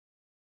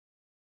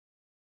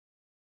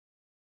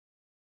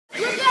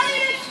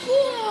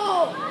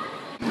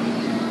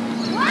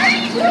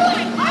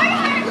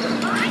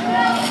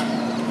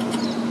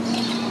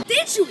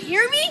Didn't you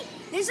hear me?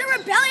 There's a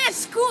rebellion at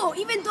school,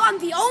 even though I'm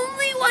the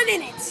only one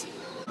in it.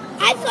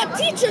 I thought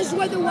teachers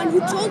were the one who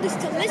told us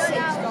to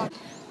listen.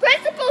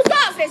 Principal's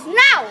office,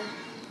 now!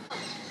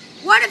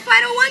 What if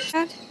I don't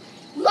want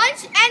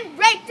Lunch and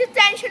break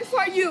detention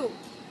for you.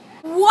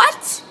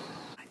 What?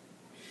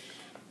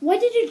 Why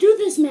did you do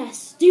this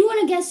mess? Do you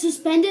want to get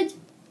suspended?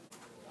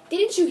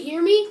 Didn't you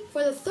hear me?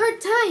 For the third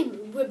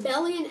time,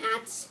 rebellion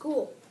at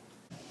school.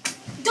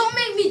 Don't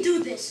make me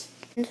do this.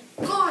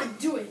 Go on,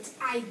 do it.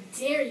 I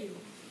dare you.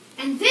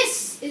 And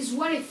this is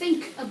what I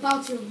think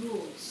about your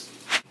rules.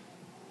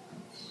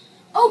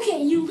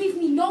 Okay, you leave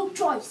me no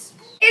choice.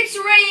 It's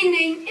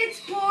raining, it's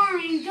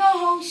pouring, the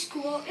whole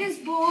school is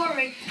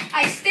boring.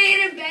 I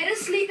stayed in bed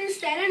asleep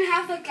instead and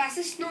half the class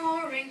is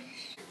snoring.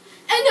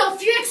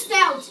 Enough, you're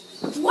expelled.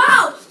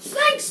 Wow,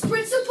 thanks,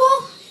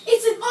 Principal.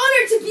 It's an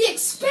honor to be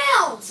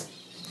expelled.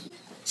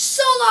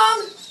 So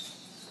long.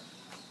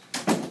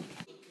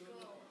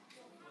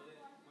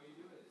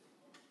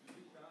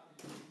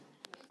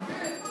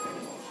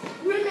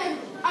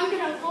 Remember, I'm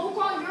gonna phone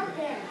call your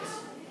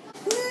parents.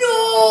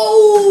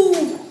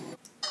 No!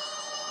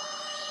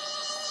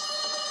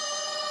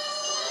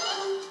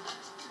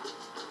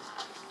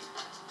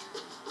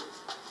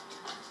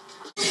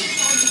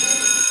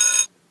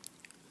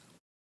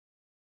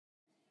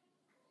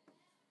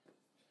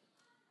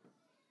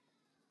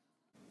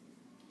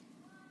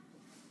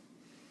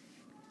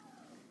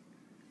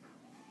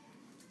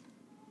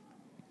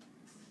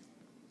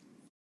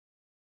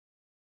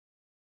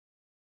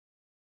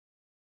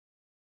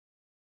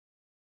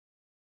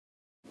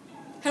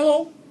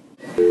 Hello?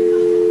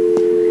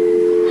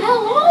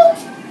 Hello?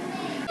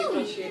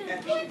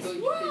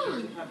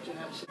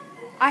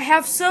 I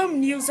have some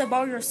news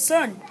about your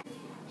son.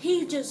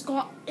 He just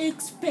got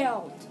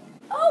expelled.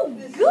 Oh,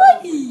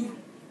 goody!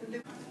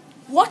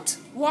 What?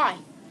 Why?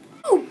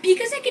 Oh,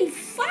 because I can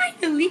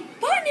finally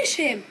punish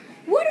him.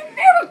 What a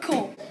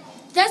miracle!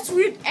 That's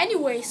weird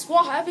anyways.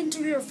 What happened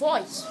to your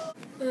voice?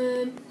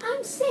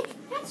 I'm sick.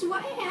 That's why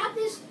I have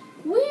this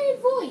weird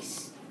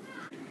voice.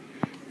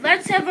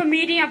 Let's have a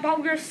meeting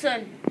about your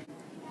son.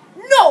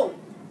 No!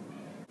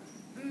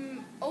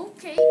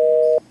 Okay.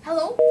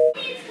 Hello?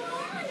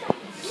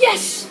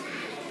 Yes!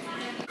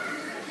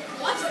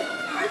 What on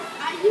earth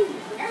are you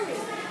wearing?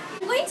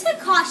 I'm going to a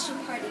costume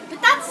party, but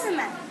that doesn't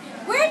matter.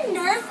 Where on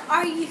earth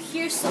are you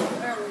here so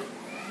early?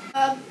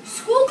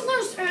 School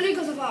closed early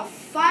because of a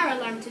fire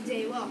alarm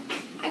today. Well,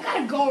 I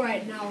gotta go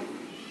right now.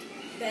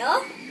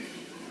 Bill?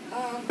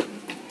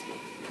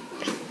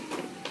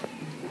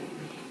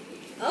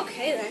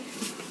 Okay then.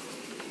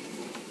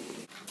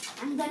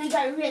 I'm gonna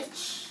get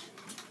rich.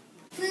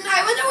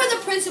 I wonder where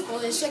the principal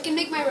is so I can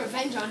make my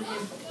revenge on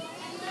him.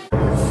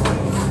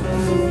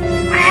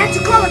 I had to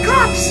call the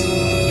cops!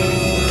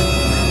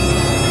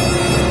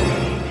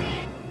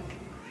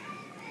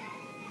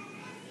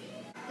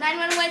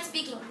 911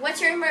 speaking.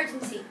 What's your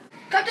emergency?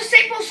 Come to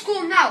St. Paul's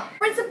School now!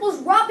 Principal's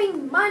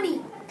robbing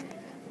money!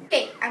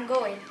 Okay, I'm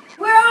going.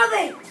 Where are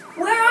they?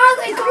 Where are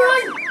they? Come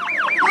on!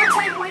 More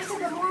time wasted,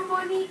 the more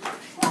money.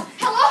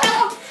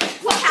 Hello?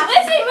 What happened?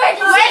 What's the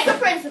emergency? Where's the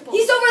principal?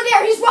 He's over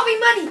there. He's robbing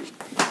money.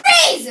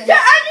 Freeze!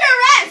 You're under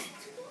arrest!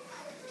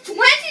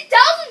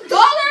 $20,000?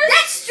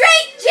 That's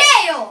straight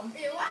jail!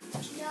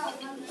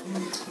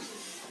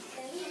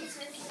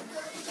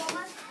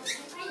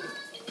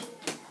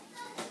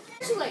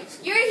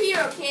 You're a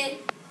hero, kid.